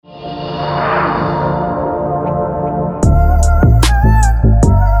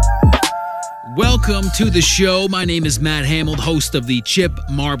welcome to the show. My name is Matt Hamel, host of the Chip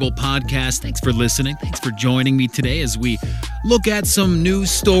Marble Podcast. Thanks for listening. Thanks for joining me today as we look at some news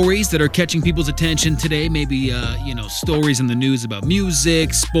stories that are catching people's attention today. Maybe, stories in the news about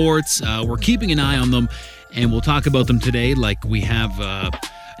music, sports. We're keeping an eye on them, and we'll talk about them today. Like we have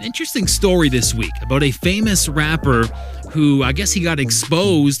an interesting story this week about a famous rapper who I guess he got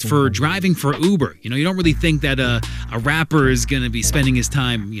exposed for driving for Uber. You know, you don't really think that a rapper is going to be spending his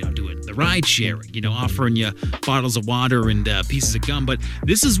time, doing the ride sharing, offering you bottles of water and pieces of gum. But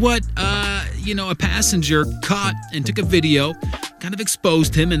this is what, a passenger caught and took a video, kind of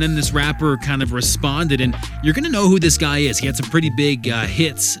exposed him, and then this rapper kind of responded. And you're going to know who this guy is. He had some pretty big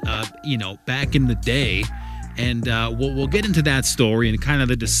hits, back in the day. And we'll get into that story and kind of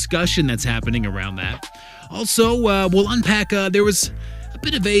the discussion that's happening around that. Also, we'll unpack, there was a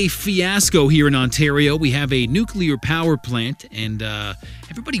bit of a fiasco here in Ontario. We have a nuclear power plant, and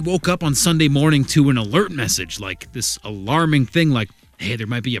everybody woke up on Sunday morning to an alert message, like this alarming thing, like, hey, there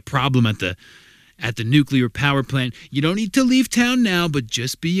might be a problem at the nuclear power plant. You don't need to leave town now, but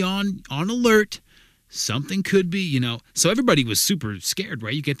just be on alert. Something could be, So everybody was super scared,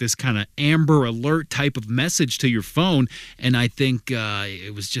 right? You get this kind of Amber Alert type of message to your phone, and I think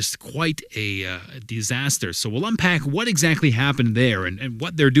it was just quite a disaster. So we'll unpack what exactly happened there and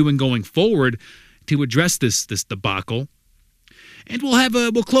what they're doing going forward to address this debacle. And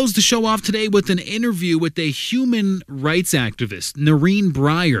we'll close the show off today with an interview with a human rights activist, Noreen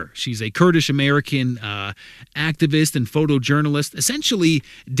Breyer. She's a Kurdish-American activist and photojournalist, essentially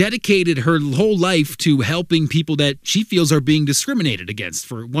dedicated her whole life to helping people that she feels are being discriminated against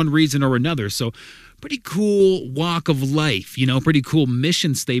for one reason or another. So pretty cool walk of life, pretty cool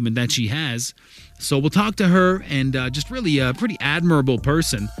mission statement that she has. So we'll talk to her, and just really a pretty admirable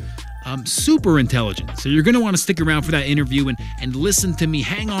person. Super intelligent. So you're going to want to stick around for that interview and listen to me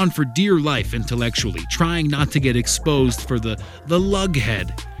hang on for dear life intellectually, trying not to get exposed for the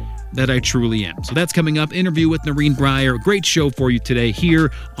lughead that I truly am. So that's coming up. Interview with Noreen Breyer. Great show for you today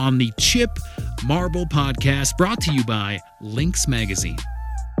here on the Chip Marble Podcast, brought to you by Lynx Magazine.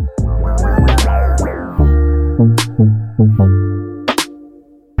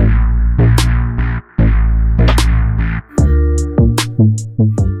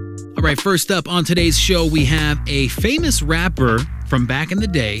 All right, first up on today's show, we have a famous rapper from back in the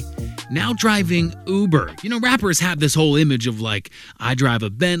day now driving Uber. Rappers have this whole image of like, I drive a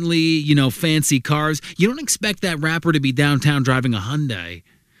Bentley, fancy cars. You don't expect that rapper to be downtown driving a Hyundai,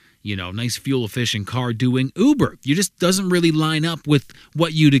 nice fuel-efficient car doing Uber. You just doesn't really line up with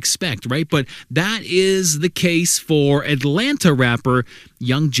what you'd expect, right? But that is the case for Atlanta rapper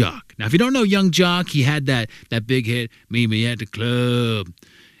Young Jock. Now, if you don't know Young Jock, he had that big hit, Meet Me at the Club.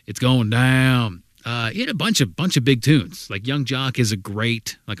 It's going down. He had a bunch of big tunes. Like Young Jock is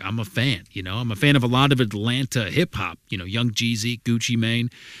I'm a fan, I'm a fan of a lot of Atlanta hip hop, Young Jeezy, Gucci Mane.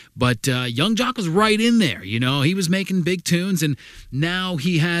 But Young Jock was right in there, he was making big tunes, and now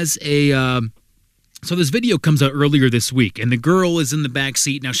he has so this video comes out earlier this week, and the girl is in the back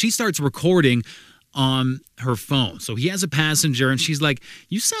seat. Now she starts recording on her phone. So he has a passenger, and she's like,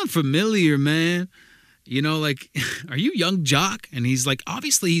 "You sound familiar, man. Are you Young Jock?" And he's like,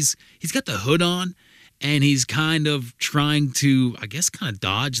 obviously he's got the hood on, and he's kind of trying to, I guess, kind of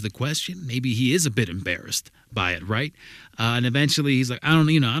dodge the question. Maybe he is a bit embarrassed by it, right? And eventually he's like, I don't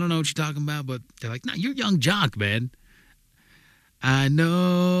know what you're talking about, but they're like, no, you're Young Jock, man. I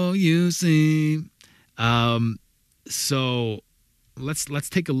know you seem. So let's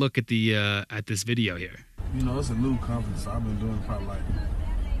take a look at at this video here. It's a new company, so I've been doing it probably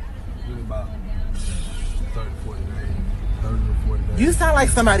really about 30 to 40 days. You sound like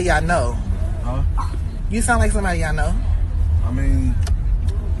somebody I know. Huh? You sound like somebody I know. I mean,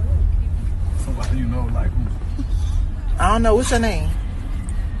 somebody you know, like who? I don't know. What's your name?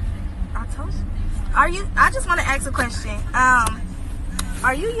 I told you. I just want to ask a question.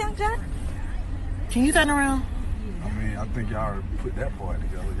 Are you Young Jock? Can you turn around? I mean, I think y'all already put that part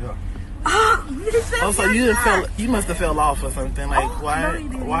together, yeah. Oh, so you must have fell off or something. Like,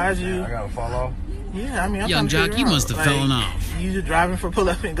 why is you? I gotta fall off. Yeah, I mean, I'm Young Jock, you must have fallen off. You just driving for pull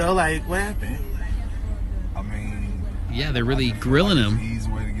up and go, like, what happened? I mean, yeah, they're really grilling him. Easy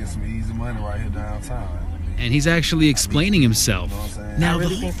way to get some easy money right here downtown. And he's actually explaining himself. Now, the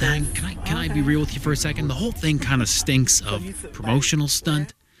really whole thing, can I be real with you for a second? The whole thing kind of stinks of promotional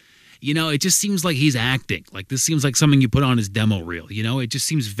stunt. It just seems like he's acting. Like, this seems like something you put on his demo reel. It just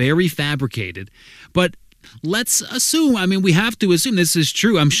seems very fabricated. But let's assume, we have to assume this is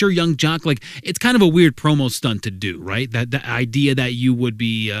true. I'm sure Young Jock, it's kind of a weird promo stunt to do, right? That the idea that you would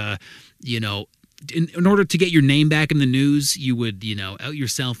be, in order to get your name back in the news, you would, out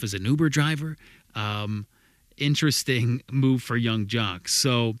yourself as an Uber driver. Interesting move for Young Jock.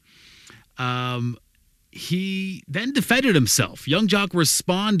 So he then defended himself. Young Jock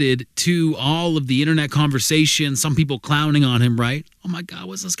responded to all of the internet conversation, some people clowning on him, right? Oh my God,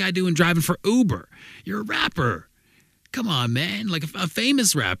 what's this guy doing driving for Uber? You're a rapper. Come on, man. Like a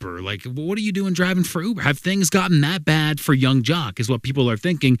famous rapper. Like, what are you doing driving for Uber? Have things gotten that bad for Young Jock is what people are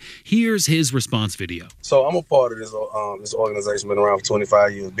thinking. Here's his response video. So I'm a part of this organization, been around for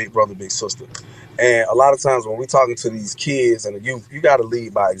 25 years, Big Brother, Big Sister. And a lot of times when we're talking to these kids and the youth, you got to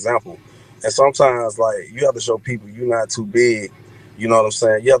lead by example. And sometimes, like, you have to show people you're not too big. You know what I'm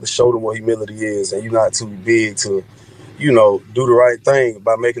saying? You have to show them what humility is, and you're not too big to, you know, do the right thing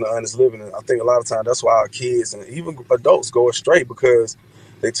by making an honest living. And I think a lot of times that's why our kids and even adults go astray, because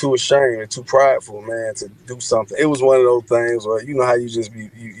they're too ashamed, they're too prideful, man, to do something. It was one of those things where, you know how you just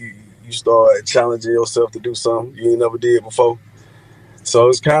you start challenging yourself to do something you ain't never did before. So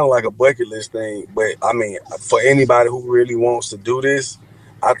it's kind of like a bucket list thing. But I mean, for anybody who really wants to do this,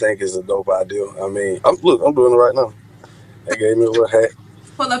 I think it's a dope idea. I mean, I'm doing it right now. They gave me a little hat.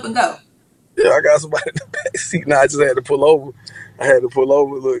 Pull up and go. Yeah, I got somebody in the back seat. Now I just had to pull over.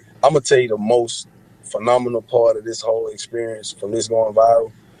 Look, I'm going to tell you the most phenomenal part of this whole experience from this going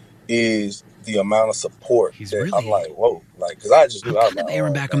viral is the amount of support. He's that really, I'm like, whoa. Like, because I just knew I'm kind of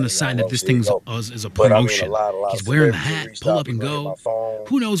airing back on the side that this thing is a promotion. But I mean, a lot He's wearing the hat, pull up and go.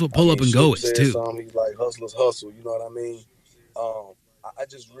 Who knows what pull up and go is, too? He's like, hustlers hustle, you know what I mean? I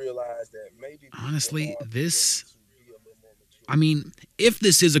just realized that maybe... Honestly, if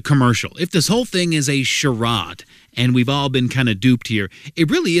this is a commercial, if this whole thing is a charade, and we've all been kind of duped here, it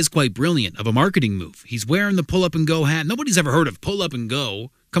really is quite brilliant of a marketing move. He's wearing the pull up and go hat. Nobody's ever heard of pull up and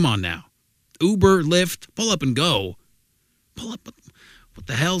go. Come on now. Uber, Lyft, pull up and go. Pull up, what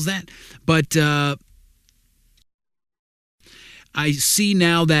the hell's that? But I see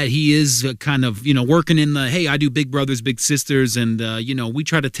now that he is kind of, working in the, hey, I do Big Brothers, Big Sisters, and, we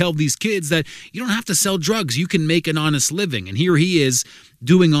try to tell these kids that you don't have to sell drugs. You can make an honest living. And here he is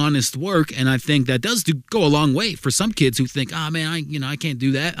doing honest work, and I think that does go a long way for some kids who think, I can't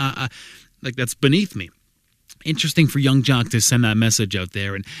do that. Like, that's beneath me. Interesting for Young Jock to send that message out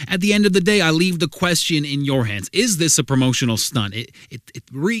there. And at the end of the day, I leave the question in your hands. Is this a promotional stunt? It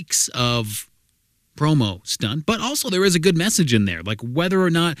reeks of promo stunt, but also there is a good message in there. Like, whether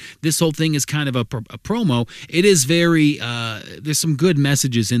or not this whole thing is kind of a promo, it is very, there's some good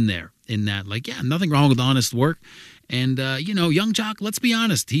messages in there in that. Like, yeah, nothing wrong with honest work. And, Young Jock, let's be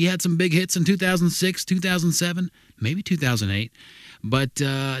honest, he had some big hits in 2006, 2007, maybe 2008. But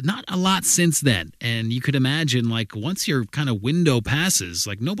not a lot since then. And you could imagine, like, once your kind of window passes,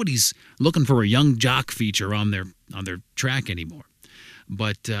 like, nobody's looking for a Young Jock feature on their track anymore.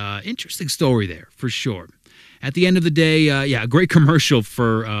 But interesting story there, for sure. At the end of the day, a great commercial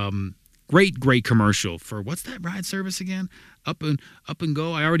for great commercial for, what's that ride service again? Up and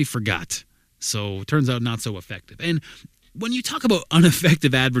Go. I already forgot. So turns out not so effective. And when you talk about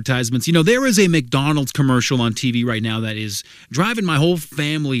ineffective advertisements, there is a McDonald's commercial on TV right now that is driving my whole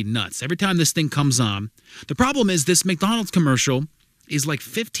family nuts. Every time this thing comes on, the problem is this McDonald's commercial is like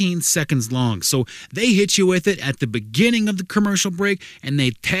 15 seconds long. So they hit you with it at the beginning of the commercial break, and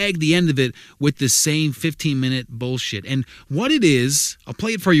they tag the end of it with the same 15-minute bullshit. And what it is, I'll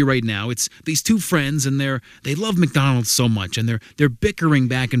play it for you right now. It's these two friends, and they love McDonald's so much, and they're bickering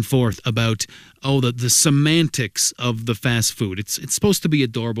back and forth about the semantics of the fast food. It's supposed to be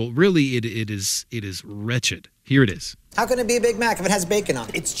adorable. Really, it is wretched. Here it is. How can it be a Big Mac if it has bacon on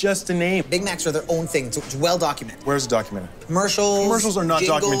it? It's just a name. Big Macs are their own thing. It's well documented. Where's it documented? Commercials. Commercials are not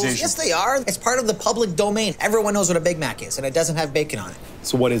jingles. documentation. Yes, they are. It's part of the public domain. Everyone knows what a Big Mac is, and it doesn't have bacon on it.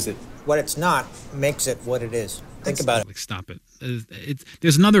 So what is it? What it's not makes it what it is. Think about it. Like, stop it.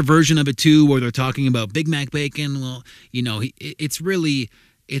 There's another version of it, too, where they're talking about Big Mac bacon. Well,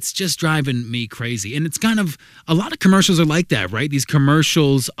 it's just driving me crazy. And it's kind of, a lot of commercials are like that, right? These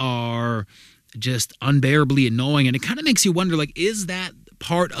commercials are just unbearably annoying, and it kind of makes you wonder, like, is that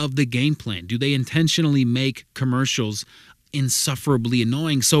part of the game plan? Do they intentionally make commercials insufferably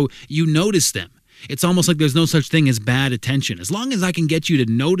annoying so you notice them? It's almost like there's no such thing as bad attention. As long as I can get you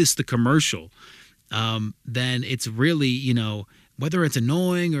to notice the commercial, then it's really, whether it's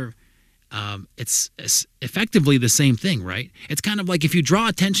annoying or it's effectively the same thing, right? It's kind of like if you draw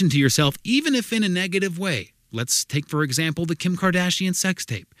attention to yourself, even if in a negative way. Let's take, for example, the Kim Kardashian sex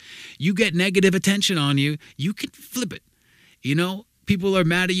tape. You get negative attention on you, you can flip it. People are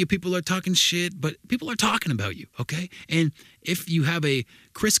mad at you. People are talking shit, but people are talking about you, okay? And if you have a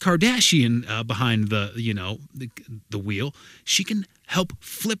Kris Kardashian behind the wheel, she can help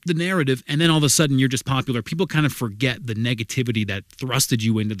flip the narrative, and then all of a sudden you're just popular. People kind of forget the negativity that thrusted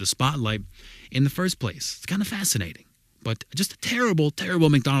you into the spotlight in the first place. It's kind of fascinating, but just a terrible, terrible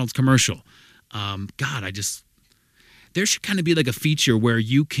McDonald's commercial. There should kind of be like a feature where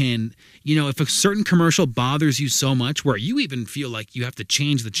you can, if a certain commercial bothers you so much where you even feel like you have to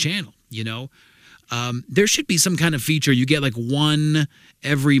change the channel, there should be some kind of feature. You get like one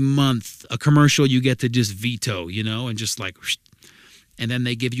every month, a commercial you get to just veto, and just like, and then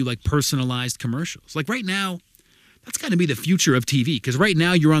they give you like personalized commercials. Like right now, that's got to be the future of TV, because right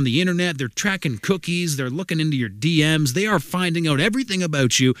now you're on the internet, they're tracking cookies, they're looking into your DMs, they are finding out everything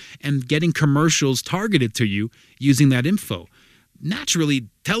about you and getting commercials targeted to you using that info. Naturally,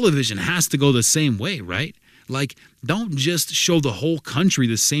 television has to go the same way, right? Like, don't just show the whole country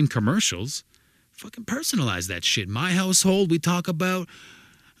the same commercials. Fucking personalize that shit. My household, we talk about,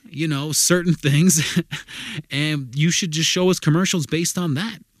 certain things, and you should just show us commercials based on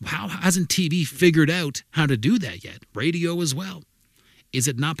that. How hasn't TV figured out how to do that yet? Radio as well. Is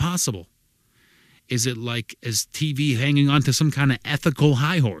it not possible? Is it like, is TV hanging on to some kind of ethical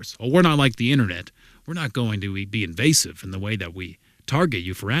high horse? Oh, we're not like the internet. We're not going to be invasive in the way that we target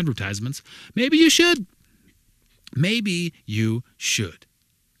you for advertisements. Maybe you should. Maybe you should.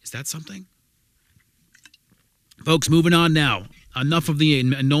 Is that something? Folks, moving on now. Enough of the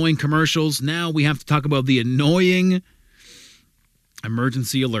annoying commercials. Now we have to talk about the annoying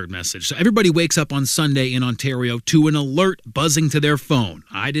emergency alert message. So everybody wakes up on Sunday in Ontario to an alert buzzing to their phone.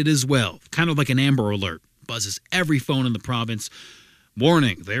 I did as well. Kind of like an Amber Alert. Buzzes every phone in the province.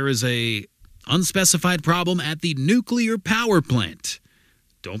 Warning, there is a unspecified problem at the nuclear power plant.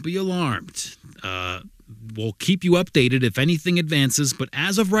 Don't be alarmed. We'll keep you updated if anything advances, but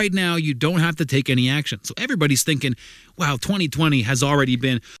as of right now, you don't have to take any action. So everybody's thinking, wow, 2020 has already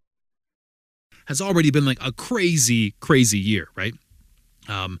been like a crazy, crazy year, right?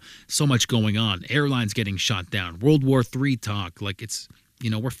 So much going on. Airlines getting shot down. World War III talk. Like it's,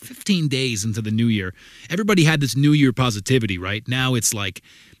 we're 15 days into the new year. Everybody had this new year positivity, right? Now it's like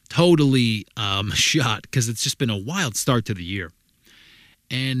totally shot because it's just been a wild start to the year.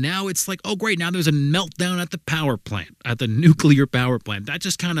 And now it's like, oh, great, now there's a meltdown at the power plant, at the nuclear power plant. That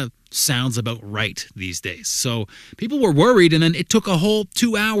just kind of sounds about right these days. So people were worried, and then it took a whole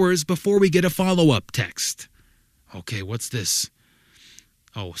 2 hours before we get a follow-up text. Okay, what's this?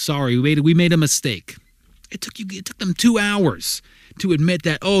 Oh, sorry, we made a mistake. It took them 2 hours to admit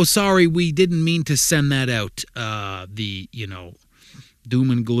that, oh, sorry, we didn't mean to send that out. Doom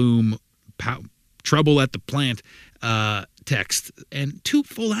and gloom, trouble at the plant text, and 2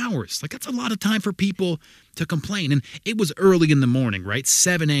 full hours. Like, that's a lot of time for people to complain. And it was early in the morning, right?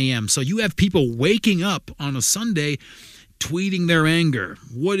 7 a.m. So you have people waking up on a Sunday tweeting their anger.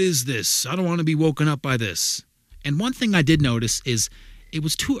 What is this? I don't want to be woken up by this. And one thing I did notice is it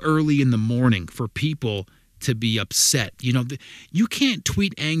was too early in the morning for people to be upset. You can't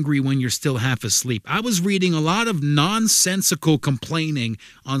tweet angry when you're still half asleep. I was reading a lot of nonsensical complaining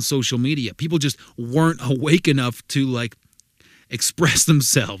on social media. People just weren't awake enough to express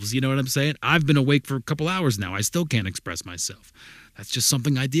themselves. You know what I'm saying? I've been awake for a couple hours now. I still can't express myself. That's just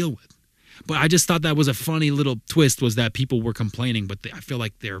something I deal with. But I just thought that was a funny little twist, was that people were complaining, but I feel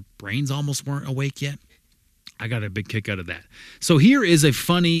like their brains almost weren't awake yet. I got a big kick out of that. So here is a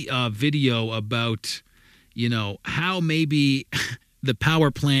funny video about, how maybe the power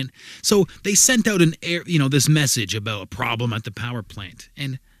plant. So they sent out this message about a problem at the power plant.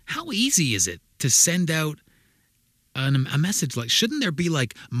 And how easy is it to send out a message? Shouldn't there be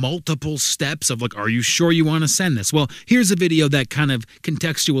multiple steps of are you sure you want to send this? Well, here's a video that kind of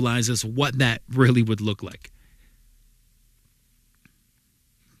contextualizes what that really would look like.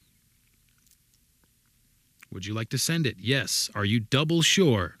 Would you like to send it? Yes. Are you double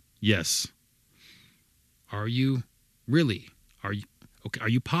sure? Yes. Are you really? Are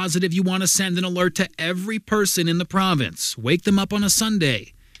you positive you want to send an alert to every person in the province? Wake them up on a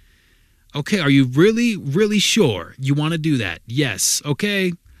Sunday. Okay, are you really, really sure you want to do that? Yes.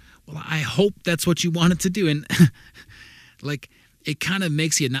 Okay. Well, I hope that's what you wanted to do. And it kind of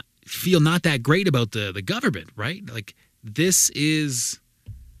makes you feel not that great about the government, right? This is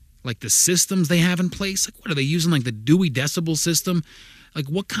the systems they have in place. What are they using? The Dewey Decibel system?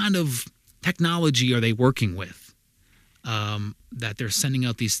 What kind of technology are they working with that they're sending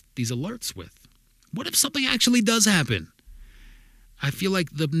out these alerts with? What if something actually does happen? I feel like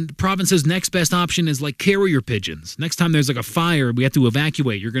the province's next best option is carrier pigeons. Next time there's a fire, we have to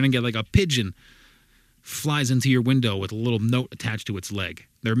evacuate. You're going to get a pigeon flies into your window with a little note attached to its leg.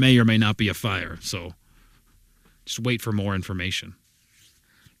 There may or may not be a fire, so just wait for more information.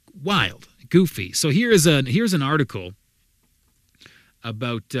 Wild, goofy. So here's an article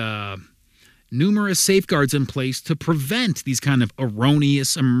about numerous safeguards in place to prevent these kind of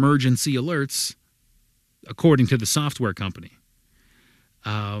erroneous emergency alerts, according to the software company.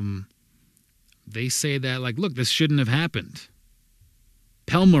 They say that, like, look, this shouldn't have happened.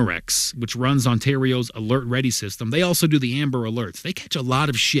 Pelmorex, which runs Ontario's Alert Ready system, they also do the Amber Alerts. They catch a lot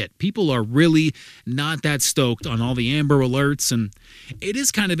of shit. People are really not that stoked on all the Amber Alerts, and it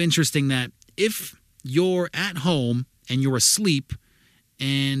is kind of interesting that if you're at home and you're asleep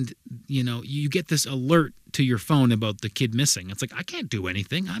and, you know, you get this alert to your phone about the kid missing, it's like, I can't do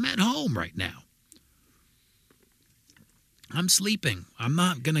anything. I'm at home right now. I'm sleeping. I'm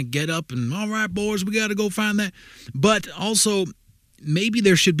not going to get up and, all right, boys, we got to go find that. But also, maybe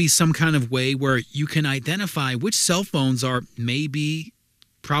there should be some kind of way where you can identify which cell phones are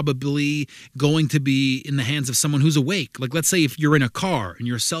probably going to be in the hands of someone who's awake. Like, let's say if you're in a car and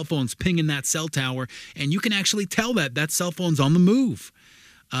your cell phone's pinging that cell tower, and you can actually tell that cell phone's on the move.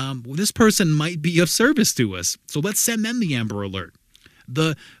 Well, this person might be of service to us. So let's send them the Amber Alert.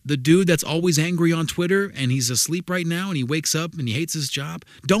 The dude that's always angry on Twitter and he's asleep right now and he wakes up and he hates his job,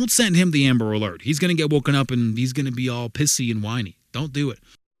 don't send him the Amber Alert. He's going to get woken up and he's going to be all pissy and whiny. Don't do it.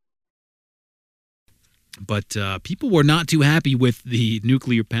 But people were not too happy with the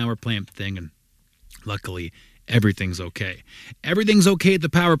nuclear power plant thing, and luckily everything's okay. Everything's okay at the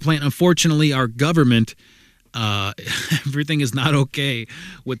power plant. Unfortunately, our government, everything is not okay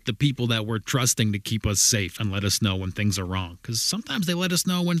with the people that we're trusting to keep us safe and let us know when things are wrong. Because sometimes they let us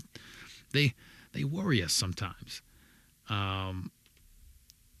know when they worry us sometimes.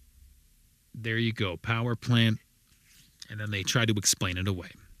 There you go, power plant. And then they try to explain it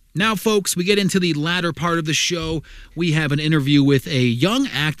away. Now, folks, we get into the latter part of the show. We have an interview with a young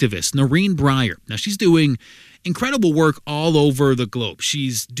activist, Noreen Breyer. Now, she's doing incredible work all over the globe.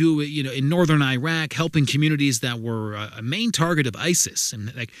 She's doing, in northern Iraq, helping communities that were a main target of ISIS.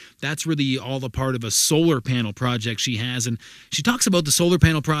 And that's really all a part of a solar panel project she has. And she talks about the solar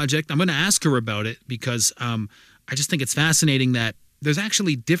panel project. I'm going to ask her about it because I just think it's fascinating that there's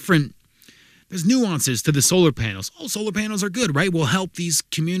actually there's nuances to the solar panels. Oh, solar panels are good, right? Will help these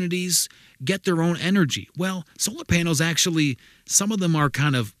communities get their own energy. Well, solar panels actually, some of them are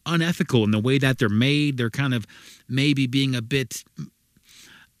kind of unethical in the way that they're made. They're kind of maybe being a bit,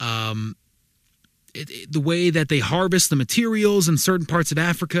 the way that they harvest the materials in certain parts of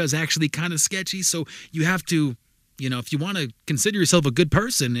Africa is actually kind of sketchy. So you have to, if you want to consider yourself a good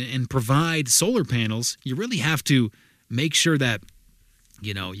person and provide solar panels, you really have to make sure that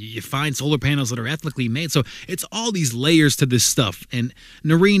you find solar panels that are ethically made. So it's all these layers to this stuff. And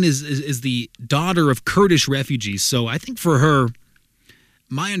Noreen is the daughter of Kurdish refugees. So I think for her,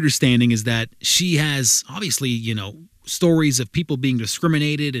 my understanding is that she has obviously, stories of people being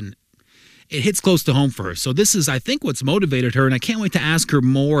discriminated, and it hits close to home for her. So this is, I think, what's motivated her. And I can't wait to ask her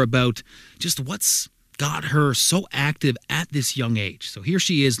more about just what's got her so active at this young age. So here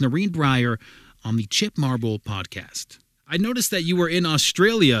she is, Noreen Breyer, on the Chip Marble podcast. I noticed that you were in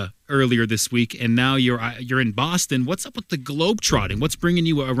Australia earlier this week, and now you're in Boston. What's up with the globetrotting? What's bringing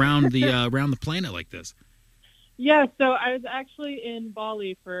you around the planet like this? Yeah, so I was actually in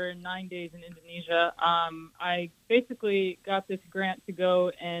Bali for 9 days in Indonesia. I basically got this grant to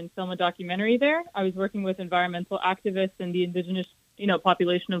go and film a documentary there. I was working with environmental activists and the indigenous,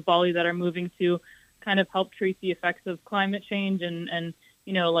 population of Bali that are moving to kind of help treat the effects of climate change and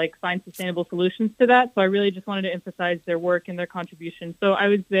find sustainable solutions to that. So I really just wanted to emphasize their work and their contribution. So I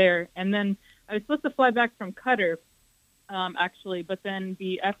was there. And then I was supposed to fly back from Qatar, actually, but then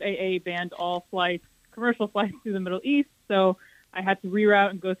the FAA banned all commercial flights to the Middle East. So I had to reroute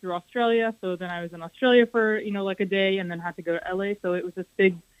and go through Australia. So then I was in Australia for, a day, and then had to go to LA. So it was this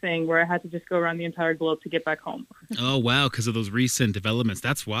big thing where I had to just go around the entire globe to get back home. Oh, wow. Because of those recent developments.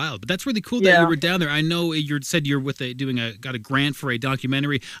 That's wild. But that's really cool that you were down there. I know you said you're got a grant for a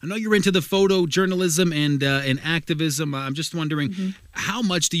documentary. I know you're into the photojournalism and activism. I'm just wondering, how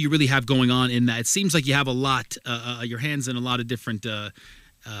much do you really have going on in that? It seems like you have a lot, your hands in a lot of different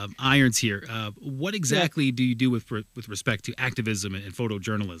irons here. What exactly do you do with respect to activism and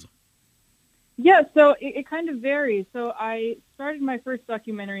photojournalism? Yeah, so it kind of varies. So I started my first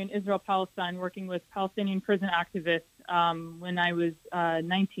documentary in Israel-Palestine working with Palestinian prison activists when I was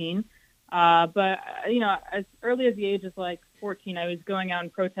 19. But, as early as the age of 14, I was going out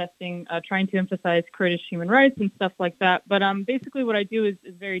and protesting, trying to emphasize Kurdish human rights and stuff like that. But basically what I do is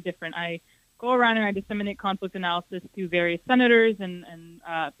very different. I go around and I disseminate conflict analysis to various senators and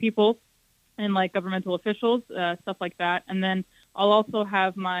people and like governmental officials, stuff like that. And then I'll also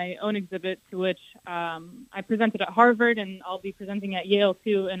have my own exhibit to which I presented at Harvard, and I'll be presenting at Yale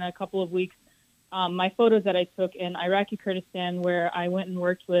too in a couple of weeks. My photos that I took in Iraqi Kurdistan, where I went and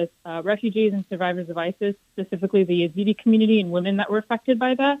worked with refugees and survivors of ISIS, specifically the Yazidi community and women that were affected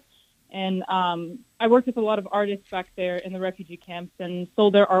by that. And I worked with a lot of artists back there in the refugee camps and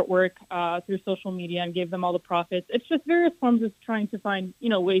sold their artwork through social media and gave them all the profits. It's just various forms of trying to find,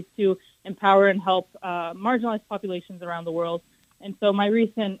 ways to empower and help marginalized populations around the world. And so my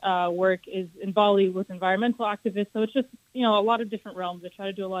recent work is in Bali with environmental activists. So it's just, a lot of different realms. I try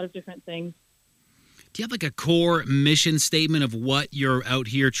to do a lot of different things. Do you have like a core mission statement of what you're out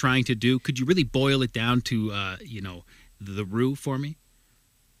here trying to do? Could you really boil it down to, the root for me?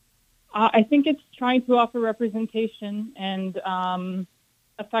 I think it's trying to offer representation and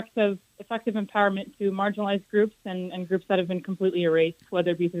effective empowerment to marginalized groups and groups that have been completely erased,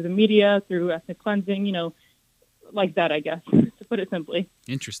 whether it be through the media, through ethnic cleansing, like that, I guess, to put it simply.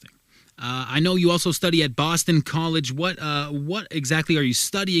 Interesting. I know you also study at Boston College. What exactly are you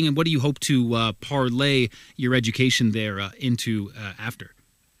studying, and what do you hope to parlay your education there into after?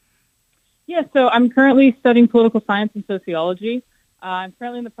 Yeah, so I'm currently studying political science and sociology. I'm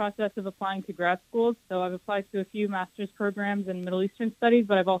currently in the process of applying to grad schools. So I've applied to a few master's programs in Middle Eastern studies,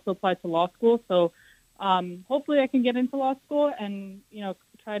 but I've also applied to law school. So hopefully I can get into law school and,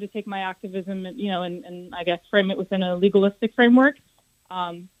 try to take my activism, and I guess frame it within a legalistic framework.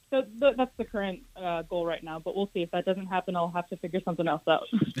 So that's the current goal right now, but we'll see. If that doesn't happen, I'll have to figure something else out.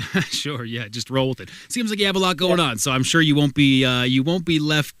 Sure, yeah, just roll with it. Seems like you have a lot going on, so I'm sure you won't be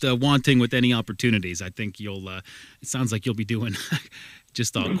left wanting with any opportunities. I think it sounds like you'll be doing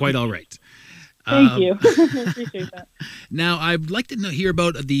just quite all right. Thank you. I appreciate that. Now, I'd like to hear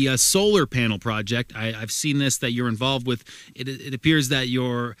about the solar panel project. I've seen this, that you're involved with. It appears that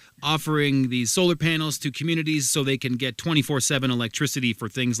you're offering these solar panels to communities so they can get 24/7 electricity for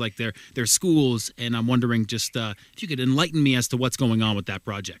things like their schools. And I'm wondering just if you could enlighten me as to what's going on with that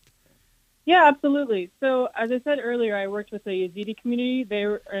project. Yeah, absolutely. So, as I said earlier, I worked with the Yazidi community. They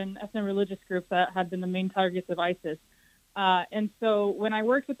were an ethno-religious group that had been the main targets of ISIS. And so when I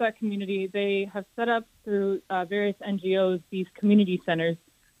worked with that community, they have set up through various NGOs these community centers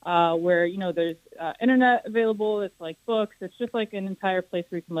where, there's internet available. It's like books. It's just like an entire place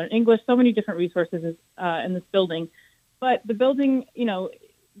where you can learn English. So many different resources in this building. But the building,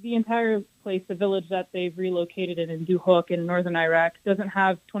 the entire place, the village that they've relocated in Duhok in northern Iraq, doesn't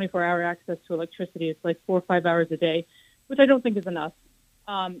have 24-hour access to electricity. It's like 4 or 5 hours a day, which I don't think is enough.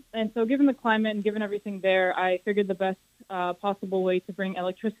 And so given the climate and given everything there, I figured the best possible way to bring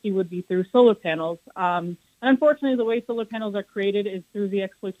electricity would be through solar panels. And unfortunately, the way solar panels are created is through the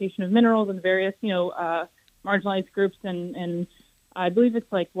exploitation of minerals and various, marginalized groups and I believe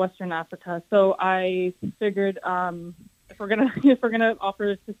it's like Western Africa. So I figured if we're gonna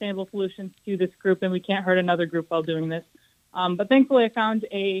offer sustainable solutions to this group, then we can't hurt another group while doing this. But thankfully, I found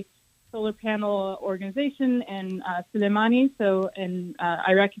a solar panel organization in Suleimani, so in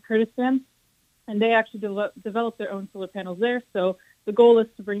Iraqi Kurdistan, and they actually developed their own solar panels there. So the goal is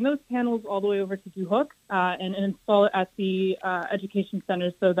to bring those panels all the way over to Duhok and install it at the education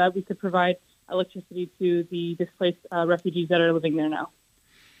centers so that we could provide electricity to the displaced refugees that are living there now.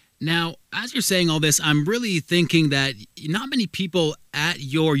 Now, as you're saying all this, I'm really thinking that not many people at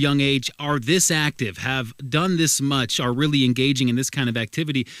your young age are this active, have done this much, are really engaging in this kind of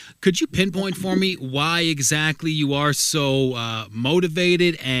activity. Could you pinpoint for me why exactly you are so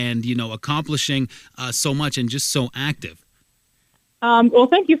motivated and, accomplishing so much and just so active? Well,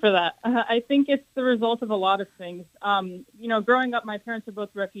 thank you for that. I think it's the result of a lot of things. Growing up, my parents are both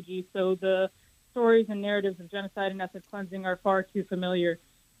refugees, so the stories and narratives of genocide and ethnic cleansing are far too familiar.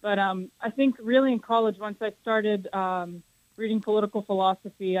 But I think really in college, once I started reading political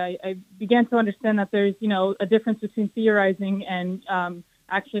philosophy, I began to understand that there's, a difference between theorizing and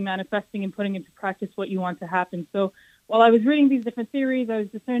actually manifesting and putting into practice what you want to happen. So while I was reading these different theories, I was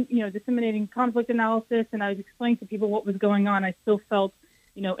disseminating conflict analysis, and I was explaining to people what was going on. I still felt,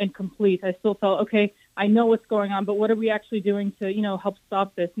 incomplete. I still felt, okay, I know what's going on, but what are we actually doing to, help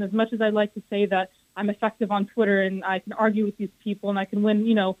stop this? And as much as I'd like to say that I'm effective on Twitter and I can argue with these people and I can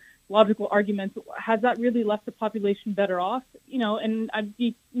win, logical arguments, has that really left the population better off? And I,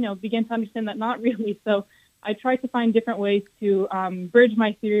 began to understand that not really. So I tried to find different ways to bridge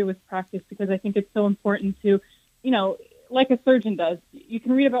my theory with practice, because I think it's so important to, like a surgeon does. You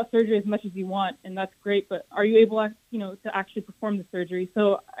can read about surgery as much as you want, and that's great, but are you able, to actually perform the surgery?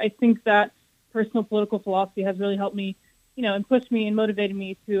 So I think that personal political philosophy has really helped me, and pushed me and motivated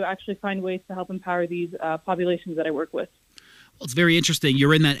me to actually find ways to help empower these populations that I work with. Well, it's very interesting.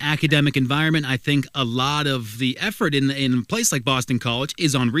 You're in that academic environment. I think a lot of the effort in a place like Boston College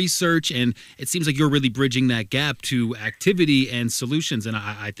is on research, and it seems like you're really bridging that gap to activity and solutions, and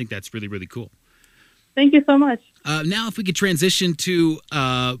I think that's really, really cool. Thank you so much. Now, if we could transition to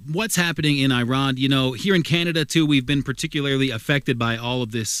what's happening in Iran. You know, here in Canada, too, we've been particularly affected by all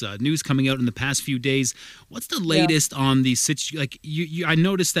of this news coming out in the past few days. What's the latest on the situation? Like, I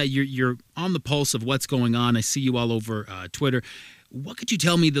noticed that you're on the pulse of what's going on. I see you all over Twitter. What could you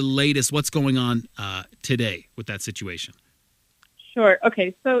tell me the latest, what's going on today with that situation? Sure.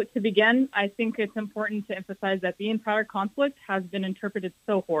 Okay. So to begin, I think it's important to emphasize that the entire conflict has been interpreted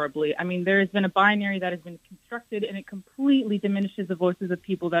so horribly. I mean, there has been a binary that has been constructed, and it completely diminishes the voices of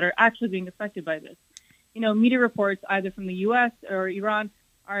people that are actually being affected by this. You know, media reports either from the U.S. or Iran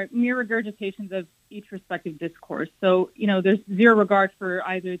are mere regurgitations of each respective discourse. So, you know, there's zero regard for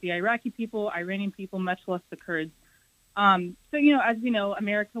either the Iraqi people, Iranian people, much less the Kurds. So, you know, as we know,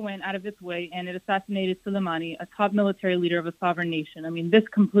 America went out of its way and it assassinated Soleimani, a top military leader of a sovereign nation. I mean, this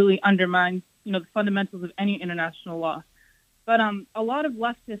completely undermines, you know, the fundamentals of any international law. But a lot of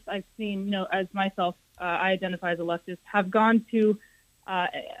leftists I've seen, you know, as myself, I identify as a leftist, have gone to,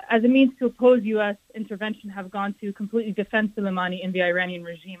 as a means to oppose U.S. intervention, have gone to completely defend Soleimani and the Iranian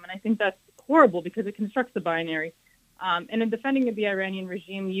regime. And I think that's horrible because it constructs the binary. And in defending the Iranian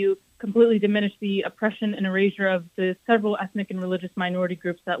regime, you completely diminish the oppression and erasure of the several ethnic and religious minority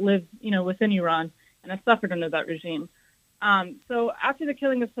groups that live, you know, within Iran and have suffered under that regime. So after the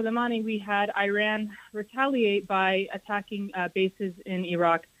killing of Soleimani, we had Iran retaliate by attacking bases in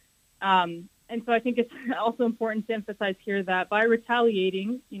Iraq. And so I think it's also important to emphasize here that by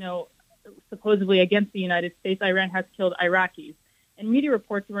retaliating, you know, supposedly against the United States, Iran has killed Iraqis. And media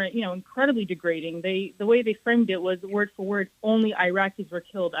reports were, you know, incredibly degrading. The way they framed it was word for word, only Iraqis were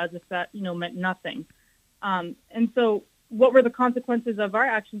killed, as if that, you know, meant nothing. And so what were the consequences of our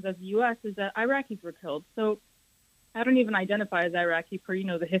actions as the U.S. is that Iraqis were killed. So I don't even identify as Iraqi for, you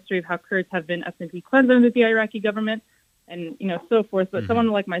know, the history of how Kurds have been ethnically cleansed under the Iraqi government and, you know, so forth. But someone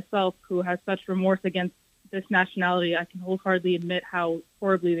like myself who has such remorse against this nationality, I can wholeheartedly admit how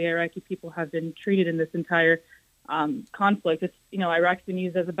horribly the Iraqi people have been treated in this entire conflict. It's, you know, Iraq's been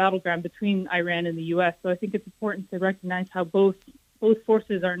used as a battleground between Iran and the U.S. So I think it's important to recognize how both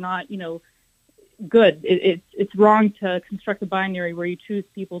forces are not, you know, good. It's wrong to construct a binary where you choose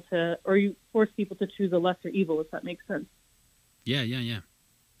people to, or you force people to choose a lesser evil, if that makes sense. Yeah.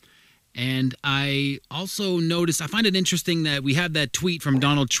 And I also noticed, I find it interesting that we had that tweet from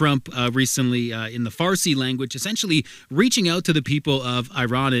Donald Trump recently in the Farsi language, essentially reaching out to the people of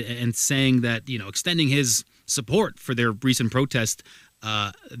Iran and saying that, you know, extending his support for their recent protest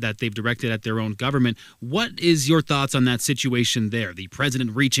that they've directed at their own government. What is your thoughts on that situation there? The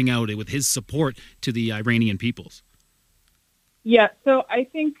president reaching out with his support to the Iranian peoples. Yeah, so I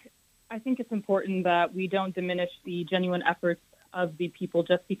think it's important that we don't diminish the genuine efforts of the people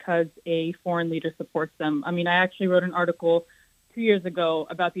just because a foreign leader supports them. I mean, I actually wrote an article 2 years ago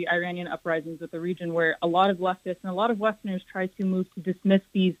about the Iranian uprisings with the region where a lot of leftists and a lot of Westerners tried to move to dismiss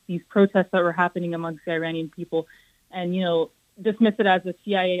these protests that were happening amongst the Iranian people and, you know, dismiss it as a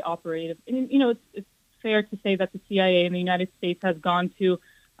CIA operative. And, you know, it's fair to say that the CIA in the United States has gone to,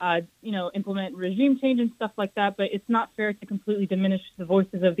 you know, implement regime change and stuff like that, but it's not fair to completely diminish the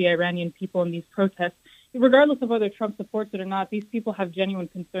voices of the Iranian people in these protests. Regardless of whether Trump supports it or not, these people have genuine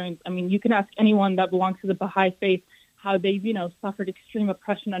concerns. I mean, you can ask anyone that belongs to the Baha'i faith how they've, you know, suffered extreme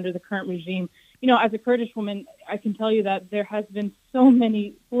oppression under the current regime. You know, as a Kurdish woman, I can tell you that there has been so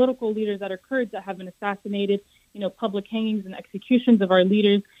many political leaders that are Kurds that have been assassinated, you know, public hangings and executions of our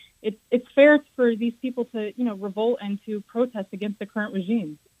leaders. It's fair for these people to, you know, revolt and to protest against the current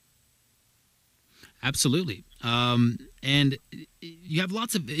regime. Absolutely. And you have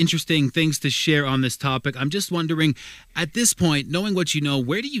lots of interesting things to share on this topic. I'm just wondering, at this point, knowing what you know,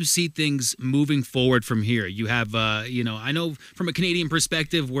 where do you see things moving forward from here? You have, you know, I know from a Canadian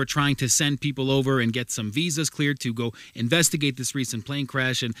perspective, we're trying to send people over and get some visas cleared to go investigate this recent plane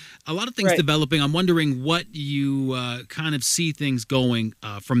crash and a lot of things developing. I'm wondering what you kind of see things going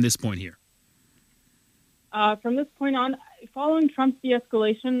from this point here. From this point on, following Trump's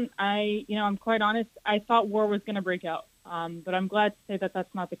de-escalation, I'm quite honest, I thought war was going to break out. But I'm glad to say that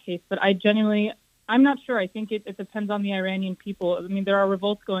that's not the case. But I'm not sure. I think it depends on the Iranian people. I mean, there are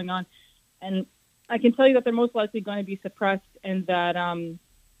revolts going on. And I can tell you that they're most likely going to be suppressed and that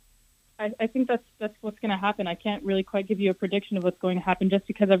I think that's what's going to happen. I can't really quite give you a prediction of what's going to happen just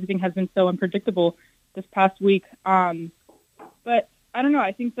because everything has been so unpredictable this past week. But I don't know.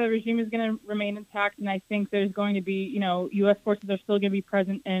 I think the regime is going to remain intact, and I think there's going to be, U.S. forces are still going to be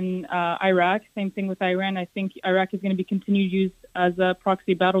present in Iraq. Same thing with Iran. I think Iraq is going to be continued used as a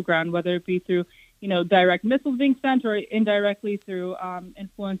proxy battleground, whether it be through, direct missiles being sent or indirectly through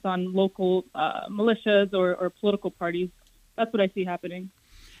influence on local militias or political parties. That's what I see happening.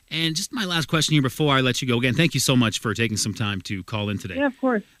 And just my last question here before I let you go. Again, thank you so much for taking some time to call in today. Yeah, of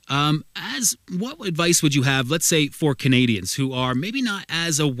course. What advice would you have, let's say, for Canadians who are maybe not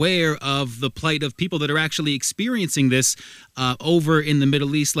as aware of the plight of people that are actually experiencing this over in the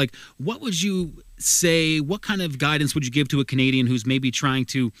Middle East? Like, what would you say, what kind of guidance would you give to a Canadian who's maybe trying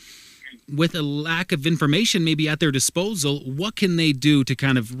to, with a lack of information maybe at their disposal, what can they do to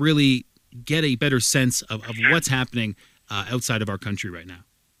kind of really get a better sense of what's happening outside of our country right now?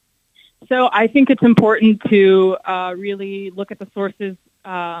 So I think it's important to really look at the sources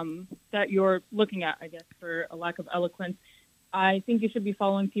that you're looking at, I guess, for a lack of eloquence. I think you should be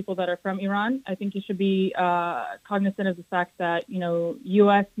following people that are from Iran. I think you should be cognizant of the fact that,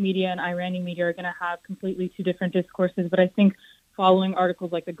 U.S. media and Iranian media are going to have completely two different discourses. But I think following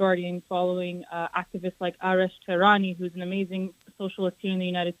articles like The Guardian, following activists like Arash Tehrani, who's an amazing socialist here in the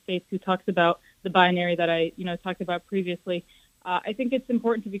United States who talks about the binary that I, talked about previously, I think it's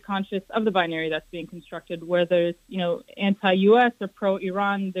important to be conscious of the binary that's being constructed, whether it's, anti-U.S. or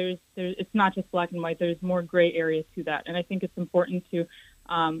pro-Iran. It's not just black and white. There's more gray areas to that. And I think it's important to,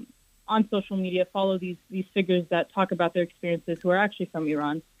 on social media, follow these figures that talk about their experiences who are actually from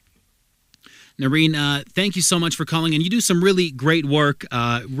Iran. Noreen, thank you so much for calling, and you do some really great work,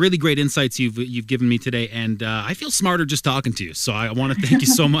 really great insights you've given me today, and I feel smarter just talking to you. So I want to thank you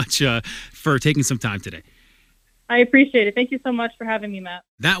so much for taking some time today. I appreciate it. Thank you so much for having me, Matt.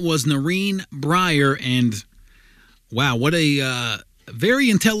 That was Noreen Breyer, and wow, what a very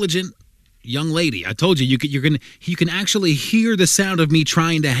intelligent young lady. I told you, you can actually hear the sound of me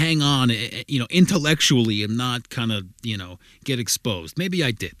trying to hang on, intellectually and not kind of, get exposed. Maybe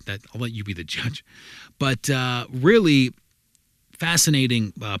I did. I'll let you be the judge. But really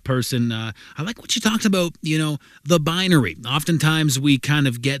fascinating person. I like what you talked about, the binary. Oftentimes we kind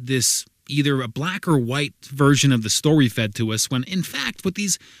of get this either a black or white version of the story fed to us, when in fact with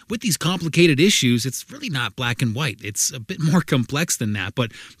these complicated issues, it's really not black and white. It's a bit more complex than that.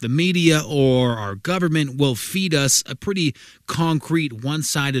 But the media or our government will feed us a pretty concrete,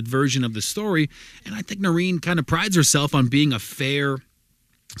 one-sided version of the story. And I think Noreen kind of prides herself on being a fair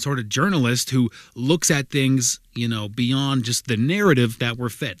sort of journalist who looks at things, beyond just the narrative that we're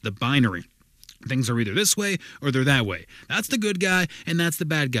fed, the binary. Things are either this way or they're that way. That's the good guy and that's the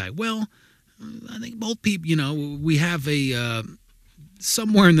bad guy. Well, I think both people, we have a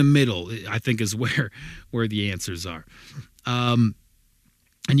somewhere in the middle, I think, is where the answers are. And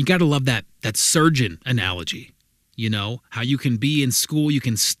you got to love that surgeon analogy, how you can be in school, you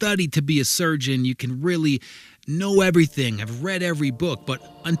can study to be a surgeon, you can really know everything, have read every book, but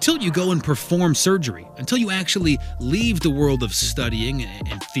until you go and perform surgery, until you actually leave the world of studying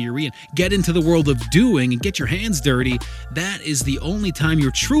and theory and get into the world of doing and get your hands dirty, that is the only time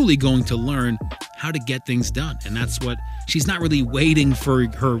you're truly going to learn how to get things done. And that's what she's not really waiting for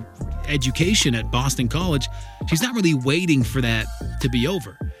her education at Boston College. She's not really waiting for that to be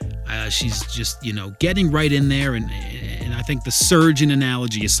over. She's just, getting right in there, and I think the surgeon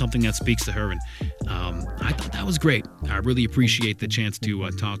analogy is something that speaks to her, and I thought that was great. I really appreciate the chance to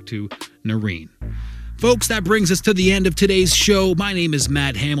talk to Noreen. Folks, that brings us to the end of today's show. My name is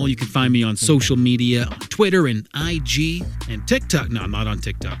Matt Hamel. You can find me on social media, on Twitter and IG and TikTok. No, I'm not on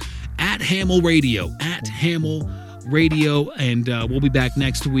TikTok. At Hamel Radio, and we'll be back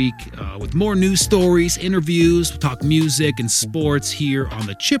next week with more news stories, interviews, we'll talk music and sports here on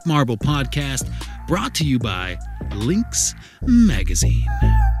the Chip Marble Podcast, brought to you by Lynx Magazine.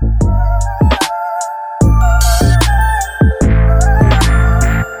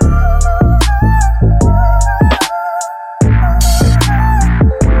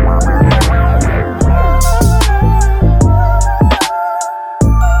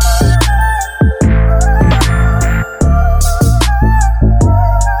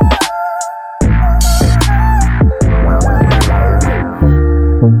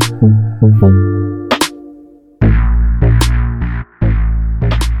 Mm-hmm.